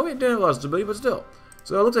yeah, we didn't have a lot of stability, but still.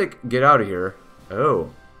 So it looks like get out of here. Oh.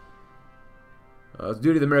 It's the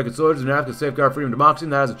duty of the American soldiers in Africa to safeguard freedom and democracy,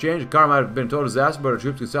 and that hasn't changed. The car might have been a total disaster, but our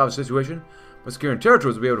troops can salvage the situation. But securing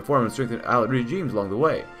territories will be able to form and strengthen allied regimes along the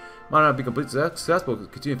way. Might not be completely successful,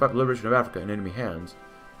 but continue to fight for the liberation of Africa in enemy hands.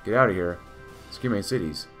 Get out of here. Secure main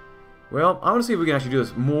cities. Well, I want to see if we can actually do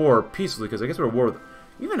this more peacefully, because I guess we're at war with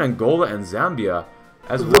even Angola and Zambia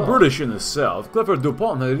as well. The British in the south, Clifford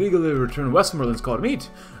Dupont had illegally returned Westmoreland's caught meat,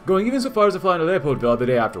 going even so far as to fly into Leopoldville the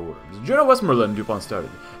day afterwards. General Westmoreland, Dupont started,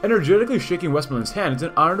 energetically shaking Westmoreland's hand. It's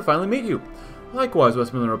an honor to finally meet you. Likewise,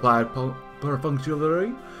 Westmoreland replied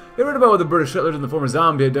perfunctorily. They read about what the British settlers in the former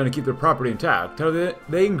Zambia had done to keep their property intact, how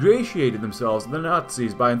they ingratiated themselves with the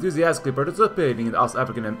Nazis by enthusiastically participating in the South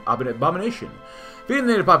African abomination, feeding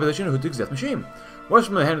the native population a Hutu's death machine.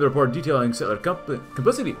 Westmoreland handed the report detailing settler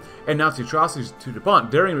complicity and Nazi atrocities to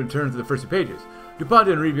Dupont, daring to return to the first few pages. Dupont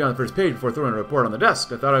didn't read beyond the first page before throwing a report on the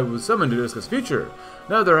desk. I thought I was summoned to discuss future.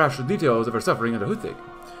 Now there are actual details of our suffering under Hutig.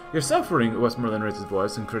 Your suffering, Westmoreland raised his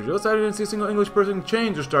voice, incredulous. I didn't see a single English person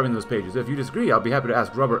change or starving those pages. If you disagree, I'll be happy to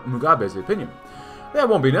ask Robert Mugabe's opinion. That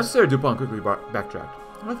won't be necessary, Dupont quickly backtracked.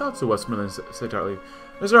 I thought so, Westmoreland said tartly.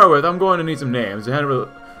 To start with, I'm going to need some names to hand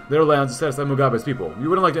over their lands to satisfy Mugabe's people. You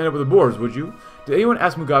wouldn't like to end up with the Boers, would you? Did anyone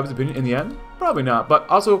ask Mugabe's opinion in the end? Probably not, but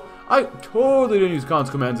also, I totally didn't use Khan's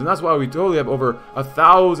commands, and that's why we totally have over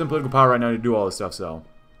 1,000 political power right now to do all this stuff, so.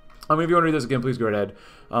 I mean, if you want to read this again, please go right ahead.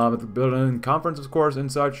 At the Berlin Conference, of course, and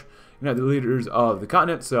such. You know, the leaders of the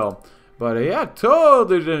continent, so. But yeah,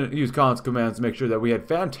 totally didn't use Khan's commands to make sure that we had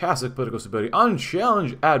fantastic political stability,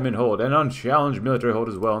 unchallenged admin hold, and unchallenged military hold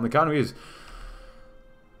as well. And the economy is,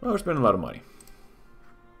 well, we're spending a lot of money.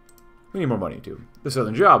 We need more money, too. The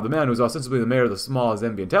Southern Job, the man who was ostensibly the mayor of the small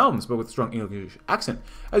Zambian town, spoke with a strong English accent,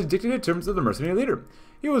 as dictated terms of the mercenary leader.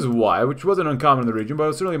 He was white, which wasn't uncommon in the region, but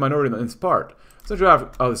was certainly a minority in its part.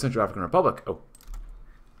 The Central African Republic. Oh.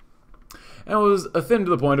 And was thin to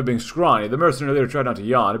the point of being scrawny. The mercenary leader tried not to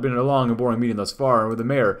yawn. It had been a long and boring meeting thus far, and with the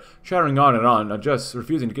mayor chattering on and on, just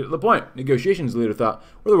refusing to get to the point. Negotiations, the leader thought,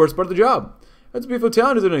 were the worst part of the job. It's a beautiful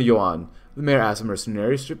town, isn't it, Johan? The mayor asked the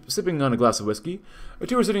mercenary, sipping on a glass of whiskey. The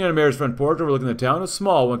two were sitting on the mayor's front porch overlooking the town. It was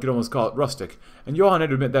small, one could almost call it rustic, and Johan had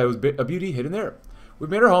to admit that it was a beauty hidden there. We've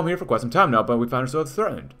made our home here for quite some time now, but we find ourselves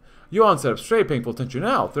threatened. Johan sat up straight, paying full attention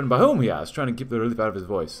now. Threatened by whom, he asked, trying to keep the relief out of his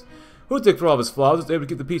voice. Hutik, for all of his flaws, was able to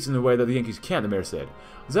keep the peace in the way that the Yankees can't, the mayor said.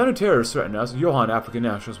 Zanu terrorists threaten us. Johan, African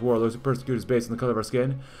nationalist warlords who persecute us based on the color of our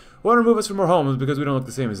skin, want to remove us from our homes because we don't look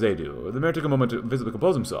the same as they do. The mayor took a moment to visibly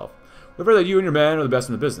compose himself. We've heard that you and your men are the best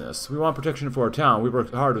in the business. We want protection for our town. We've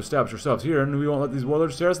worked hard to establish ourselves here, and we won't let these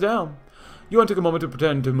warlords tear us down. Yuan took a moment to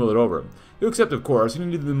pretend to mull it over. You accept, of course. You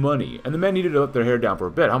needed the money, and the men needed to let their hair down for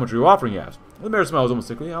a bit. How much are you offering, he asked. The mayor smiled almost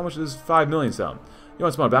sickly. How much does 5 million sound?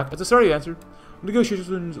 Yuan smiled back. At the start, he answered.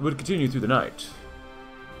 Negotiations would continue through the night.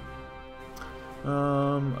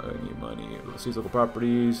 I need money. Let's seize local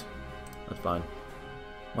properties. That's fine.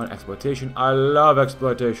 Want exploitation? I love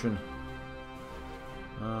exploitation.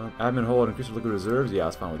 Admin hold, increase liquid reserves? Yeah,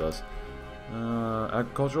 that's fine with us.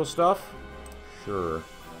 Agricultural stuff? Sure.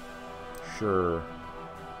 Sure.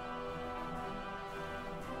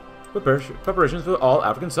 Preparations for the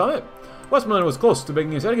All-African Summit. Westmoreland was close to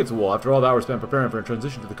making his head against the wall after all the hours spent preparing for a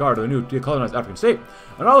transition to the car to the new decolonized African state,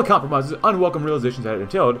 and all the compromises and unwelcome realizations that it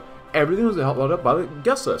entailed. Everything was held up by the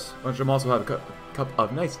guest list. Bunch of them also have a cup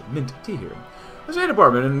of nice mint tea here. The State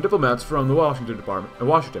Department and diplomats from the Washington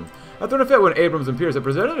had thrown a fit when Abrams and Pierce had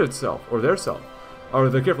presented itself, or their self, or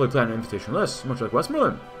their carefully planned invitation list, much like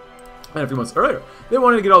Westmoreland. And a few months earlier, they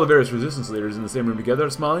wanted to get all the various resistance leaders in the same room together,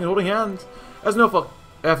 smiling and holding hands. As no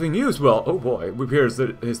effing news, well, oh boy, it appears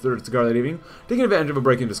that his third cigar that evening, taking advantage of a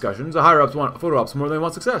break in discussions, the higher-ups want photo ops more than they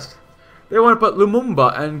want success. They want to put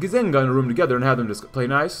Lumumba and Gizenga in a room together and have them play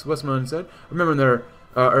nice, Westmoreland said, remembering their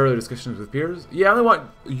earlier discussions with peers. Yeah, and they want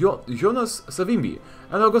Jonas Savimbi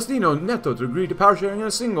and Agostino Neto to agree to power sharing in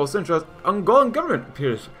a single centralized Angolan government,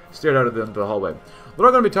 Pierce stared out at the end of the hallway. They're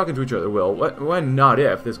all going to be talking to each other, Will. When, not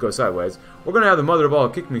if, this goes sideways, we're going to have the mother of all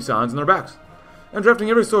kick-me-signs on their backs. And drafting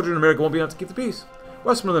every soldier in America won't be enough to keep the peace.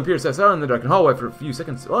 Westmoreland and Pierce sat silent in the darkened hallway for a few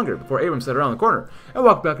seconds longer before Abrams sat around the corner and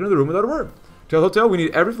walked back into the room without a word. Tell the hotel we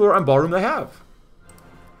need every floor and ballroom they have.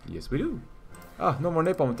 Yes, we do. Ah, no more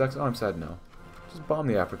napalm attacks. Oh, I'm sad now. Just bomb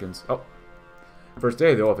the Africans. Oh. First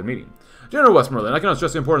day of the OFN meeting. General Westmoreland, I cannot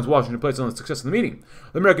stress the importance Washington placed on the success of the meeting.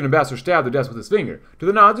 The American ambassador stabbed the desk with his finger. To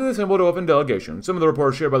the nods of the assembled OFN delegation, some of the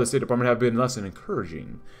reports shared by the State Department have been less than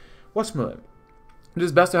encouraging. Westmoreland. It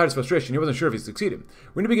is best to hide his frustration. He wasn't sure if he succeeded.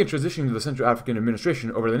 We need to begin transitioning to the Central African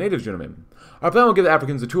administration over the native gentlemen. Our plan will give the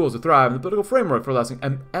Africans the tools to thrive in the political framework for lasting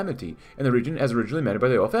amity in the region as originally mandated by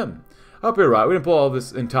the OFN. I hope you're right. We didn't pull all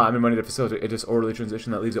this in time and money to facilitate a disorderly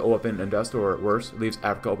transition that leaves the OFN in dust, or worse, leaves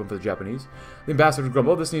Africa open for the Japanese. The ambassadors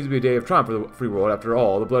grumbled. This needs to be a day of triumph for the free world. After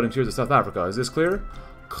all, the blood and tears of South Africa. Is this clear?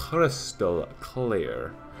 Crystal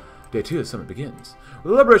clear. Day 2 of the summit begins.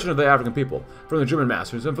 With the liberation of the African people from the German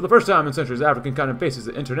masters, and for the first time in centuries, the African continent faces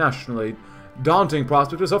the internationally daunting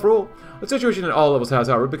prospect of self-rule. The situation at all levels has,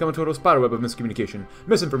 however, become a total spiderweb of miscommunication,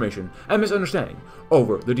 misinformation, and misunderstanding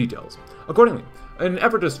over the details. Accordingly, in an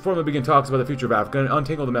effort to formally begin talks about the future of Africa and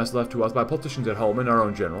untangle the mess left to us by politicians at home and our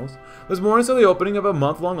own generals, this morning saw the opening of a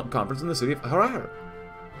month-long conference in the city of Harare.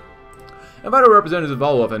 Invited representatives of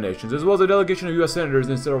all OFN nations, as well as a delegation of U.S. senators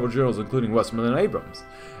and several generals, including Westmoreland and Abrams.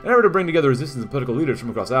 In order to bring together resistance and political leaders from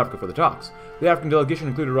across Africa for the talks, the African delegation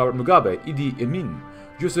included Robert Mugabe, Idi Amin,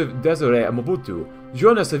 Joseph Desiré Mobutu,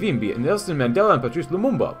 Jonas Savimbi, and Nelson Mandela and Patrice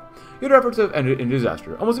Lumumba. Yet their efforts have ended in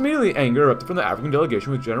disaster. Almost immediately, anger erupted from the African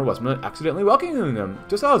delegation, with General Westmoreland accidentally welcoming them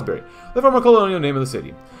to Salisbury, the former colonial name of the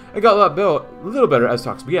city. It got a little better as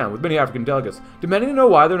talks began, with many African delegates demanding to know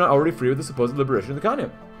why they're not already free with the supposed liberation of the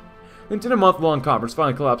continent. The intended month-long conference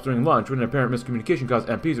finally collapsed during lunch when an apparent miscommunication caused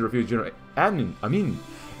MPs to refuse General Amin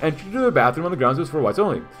entry to the bathroom on the grounds it was for whites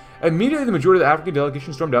only. Immediately, the majority of the African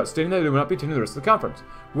delegation stormed out, stating that they would not be attending the rest of the conference.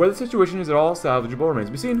 Whether the situation is at all salvageable remains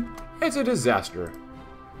to be seen. It's a disaster.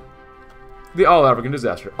 The all-African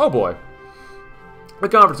disaster. Oh boy. The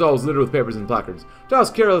conference hall was littered with papers and placards,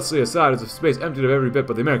 tossed carelessly aside as if space emptied of every bit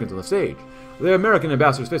but the Americans on the stage. The American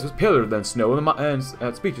ambassador's face was paler than snow and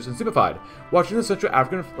speechless and stupefied, watching the Central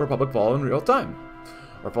African Republic fall in real time.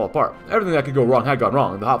 Or fall apart. Everything that could go wrong had gone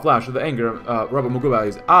wrong. The hot flash of the anger in Robert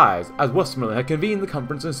Mugabe's eyes as Westmoreland had convened the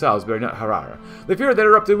conference in Salisbury, not Harare. The fear that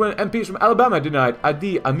erupted when MPs from Alabama denied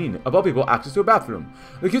Idi Amin, of all people, access to a bathroom.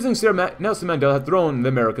 The accusing Nelson Mandela had thrown the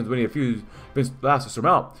Americans when he refused been last to storm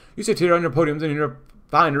out. You sit here on your podiums and in your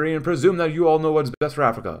finery and presume that you all know what is best for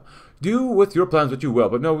Africa. Do with your plans what you will,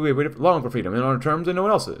 but no, we waited long for freedom, and on our terms, and no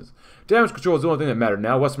one else's. Damage control is the only thing that mattered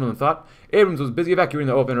now, Westmoreland thought. Abrams was busy evacuating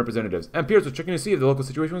the OFN representatives, and Pierce was checking to see if the local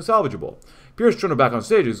situation was salvageable. Pierce trundled back on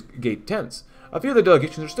stage as gate tense. A few of the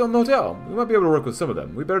delegations are still in the hotel. We might be able to work with some of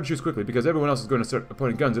them. We better choose quickly, because everyone else is going to start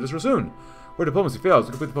pointing guns at us real soon. Where diplomacy fails,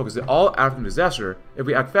 we complete the focus on all African disaster. If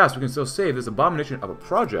we act fast, we can still save this abomination of a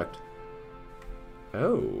project.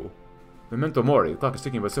 Oh. Memento mori. The clock is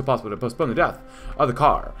ticking, but it's still possible to postpone the death of the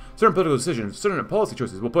car. Certain political decisions, certain policy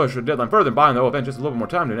choices will push the deadline further, buying the OFN just a little bit more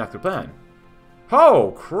time to enact their plan.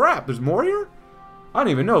 Oh, crap! There's more here? I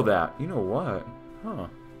didn't even know that. You know what? Huh.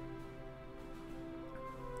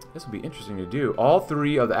 This will be interesting to do. All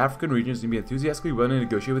three of the African regions need to be enthusiastically willing to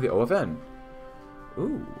negotiate with the OFN.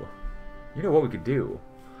 Ooh. You know what we could do?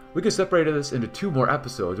 We could separate this into 2 more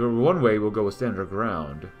episodes, where one way we'll go with Stand Our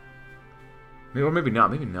Ground. Maybe, or maybe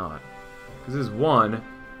not, because this is 1,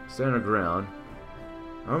 Stand Our Ground.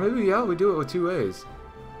 Or maybe, yeah, we do it with 2 ways.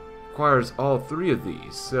 Requires all 3 of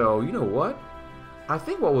these, so, you know what? I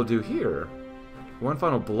think what we'll do here, one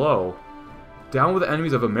final blow, down with the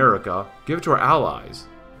enemies of America, give it to our allies.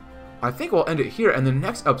 I think we'll end it here, and the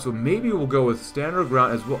next episode, maybe we'll go with Stand Our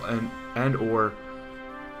Ground as well, and or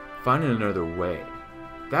finding another way.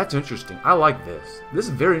 That's interesting. I like this. This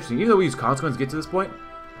is very interesting. Even though we use consequence to get to this point,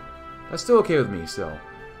 that's still okay with me, so.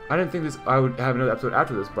 I didn't think I would have another episode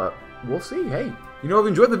after this, but we'll see. Hey, you know, if you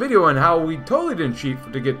enjoyed the video and how we totally didn't cheat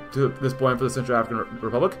to get to this point for the Central African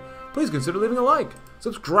Republic, please consider leaving a like.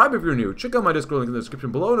 Subscribe if you're new. Check out my Discord link in the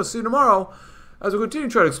description below, and I'll see you tomorrow as we continue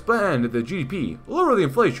to try to expand the GDP, lower the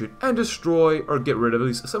inflation, and destroy or get rid of at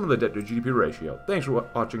least some of the debt to GDP ratio. Thanks for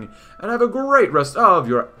watching, and have a great rest of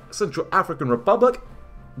your Central African Republic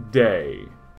day.